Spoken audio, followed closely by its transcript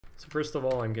So first of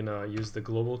all, I'm going to use the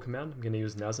global command. I'm going to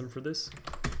use NASM for this.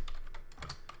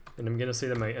 And I'm going to say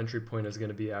that my entry point is going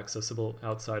to be accessible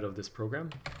outside of this program.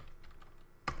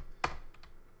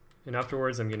 And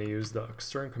afterwards, I'm going to use the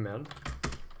extern command.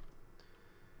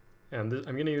 And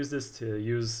I'm going to use this to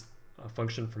use a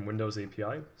function from Windows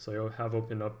API. So I have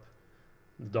opened up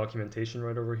the documentation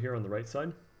right over here on the right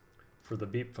side for the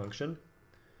beep function.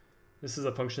 This is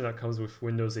a function that comes with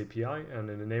Windows API,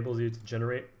 and it enables you to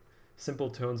generate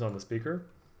simple tones on the speaker.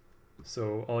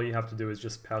 So all you have to do is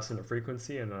just pass in a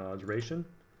frequency and a duration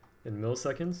in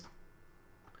milliseconds,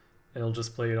 and it'll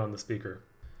just play it on the speaker.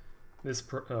 This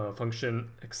function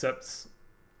accepts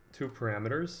two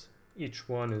parameters. Each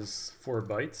one is 4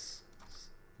 bytes.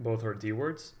 Both are D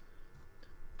words.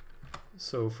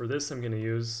 So for this, I'm going to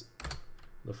use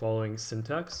the following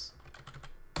syntax.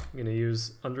 I'm going to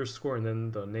use underscore and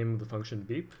then the name of the function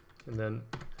beep, and then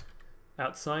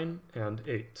 @ and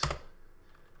 8.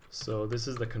 So this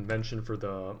is the convention for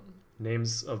the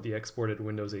names of the exported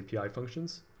Windows API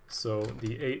functions. So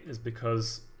the 8 is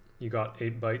because you got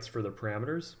 8 bytes for the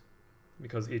parameters,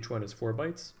 because each one is 4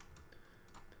 bytes.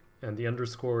 And the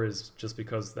underscore is just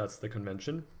because that's the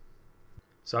convention.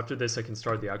 So after this, I can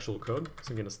start the actual code. So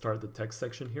I'm going to start the text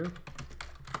section here.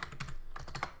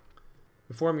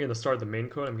 Before I'm going to start the main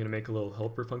code, I'm going to make a little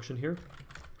helper function here.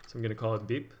 So I'm going to call it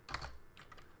beep,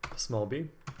 small b.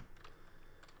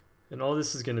 And all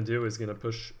this is going to do is going to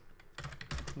push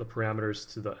the parameters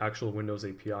to the actual Windows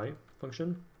API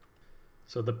function.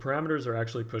 So the parameters are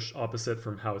actually pushed opposite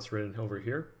from how it's written over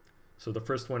here. So the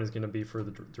first one is going to be for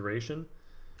the duration.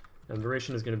 And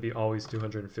duration is going to be always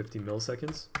 250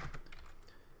 milliseconds.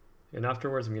 And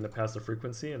afterwards, I'm going to pass the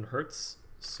frequency in hertz.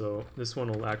 So this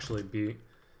one will actually be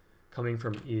coming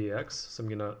from EAX. So I'm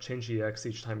going to change EAX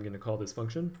each time I'm going to call this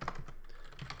function.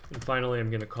 And finally, I'm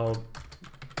going to call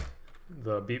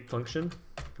the beep function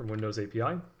from Windows API.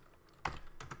 And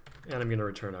I'm going to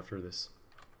return after this.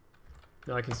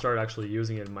 Now I can start actually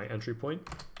using it in my entry point.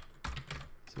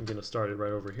 So I'm going to start it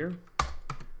right over here.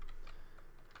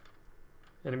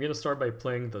 And I'm going to start by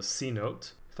playing the C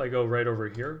note. If I go right over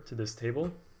here to this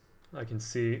table, I can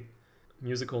see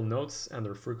musical notes and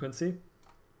their frequency.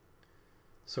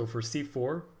 So for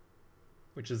C4,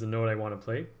 which is the note I want to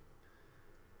play,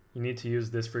 you need to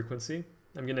use this frequency.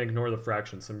 I'm going to ignore the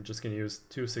fractions, so I'm just going to use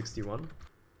 261.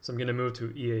 So I'm going to move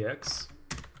to EAX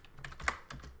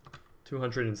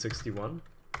 261,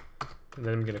 and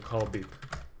then I'm going to call beep.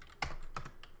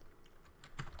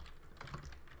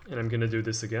 And I'm going to do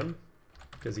this again,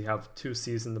 because you have 2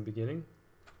 C's in the beginning.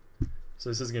 So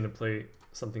this is going to play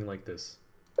something like this.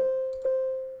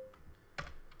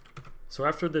 So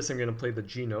after this, I'm going to play the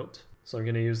G note. So I'm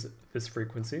going to use this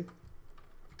frequency.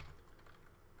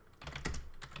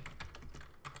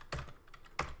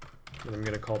 And I'm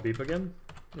going to call beep again.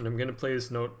 And I'm going to play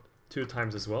this note 2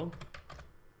 times as well.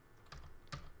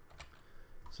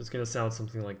 So it's going to sound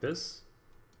something like this.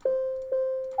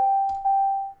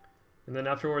 And then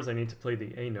afterwards, I need to play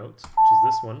the A note, which is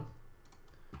this one.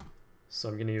 So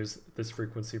I'm going to use this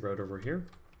frequency right over here.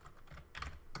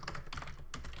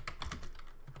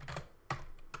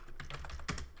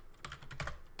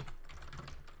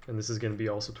 And this is going to be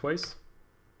also twice.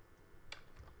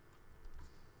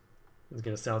 It's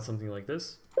going to sound something like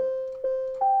this.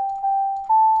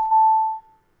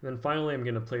 And then finally, I'm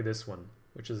going to play this one,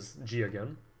 which is G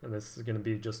again. And this is going to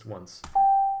be just once.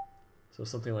 So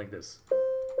something like this.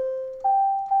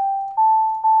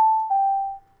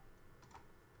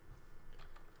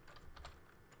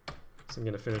 So I'm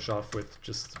going to finish off with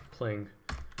just playing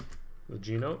the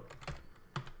G note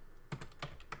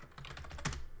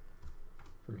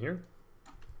from here.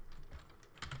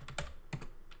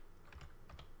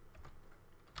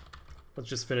 Let's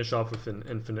just finish off with an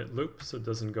infinite loop so it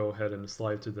doesn't go ahead and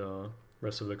slide to the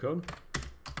rest of the code.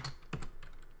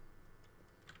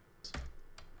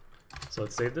 So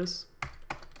let's save this.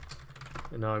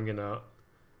 And now I'm going to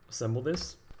assemble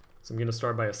this. So I'm going to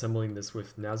start by assembling this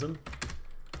with NASM.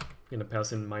 I'm going to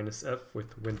pass in -f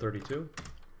with Win32.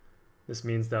 This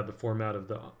means that the format of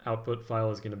the output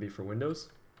file is going to be for Windows.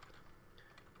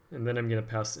 And then I'm going to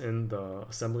pass in the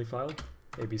assembly file,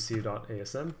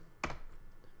 abc.asm.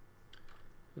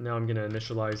 And now I'm going to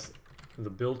initialize the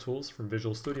build tools from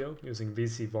Visual Studio using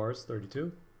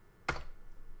VCVARS32.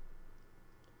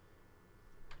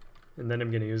 And then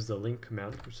I'm going to use the link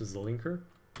command, which is the linker.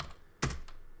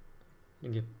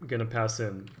 I'm going to pass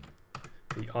in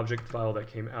the object file that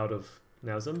came out of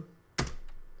NASM.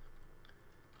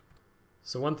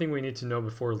 So one thing we need to know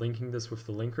before linking this with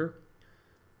the linker,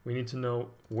 we need to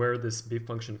know where this beep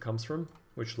function comes from,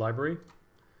 which library.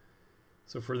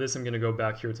 So for this, I'm going to go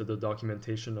back here to the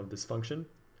documentation of this function.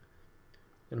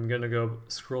 And I'm going to go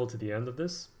scroll to the end of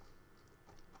this.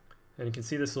 And you can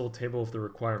see this little table of the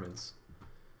requirements.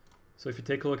 So if you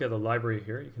take a look at the library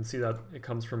here, you can see that it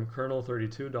comes from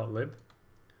kernel32.lib.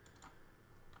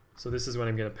 So this is what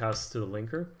I'm going to pass to the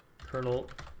linker,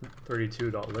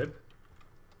 kernel32.lib.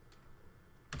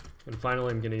 And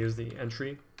finally, I'm going to use the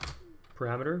entry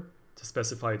parameter to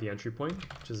specify the entry point,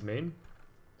 which is main.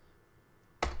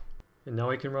 And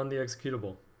now I can run the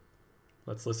executable.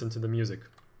 Let's listen to the music.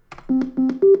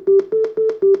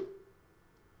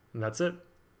 And that's it.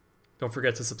 Don't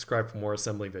forget to subscribe for more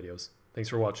assembly videos. Thanks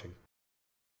for watching.